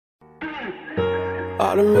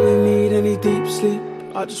I don't really need any deep sleep.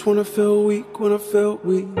 I just wanna feel weak when I feel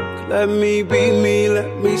weak. Let me be me,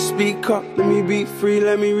 let me speak up. Let me be free,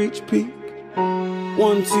 let me reach peak.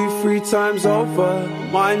 1, 2, 3 times over,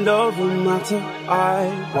 mind over matter. I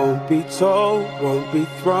won't be told, won't be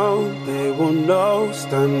thrown. They will know,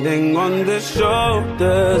 standing on the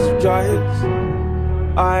shoulders of giants.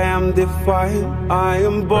 I am defiant, I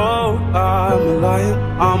am bold, I'm a lion.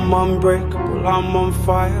 I'm unbreakable, I'm on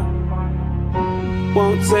fire.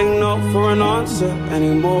 Won't take no for an answer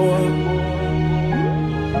anymore.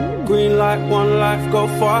 Green light, one life, go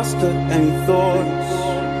faster. Any thoughts?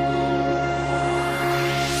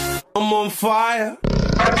 I'm on fire.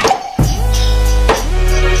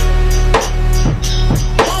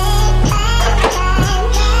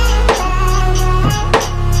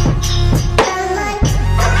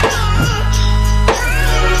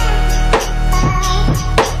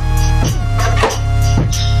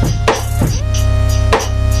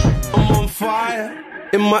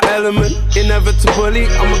 In my element, inevitably,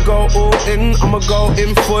 I'ma go all in, I'ma go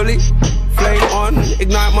in fully. Flame on,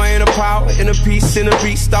 ignite my inner power, inner peace, inner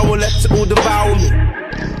beast, I will let it all devour me.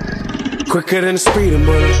 Quicker than a speeding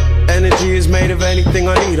bullet, energy is made of anything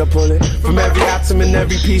I need, I pull it. From every atom and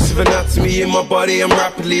every piece of anatomy in my body, I'm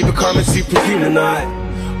rapidly becoming superhuman. I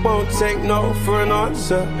won't take no for an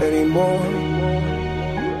answer anymore.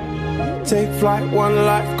 Take flight, one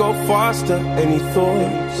life, go faster. Any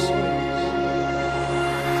thoughts?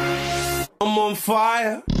 I'm on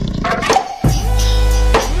fire.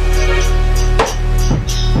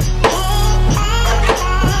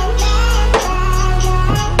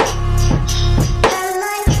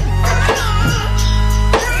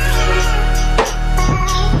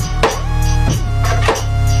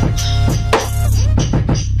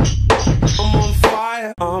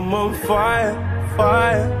 I'm on fire,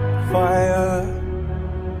 fire, fire.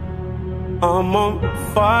 I'm on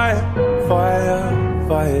fire, fire,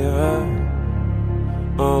 fire.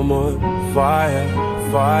 I'm on fire,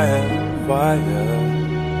 fire, fire.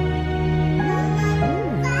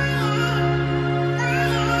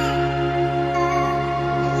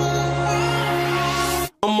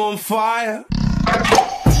 I'm on fire.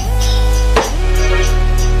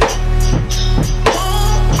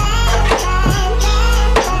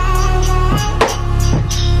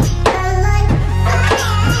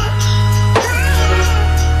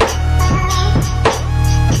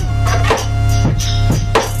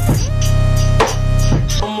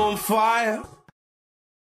 Fire.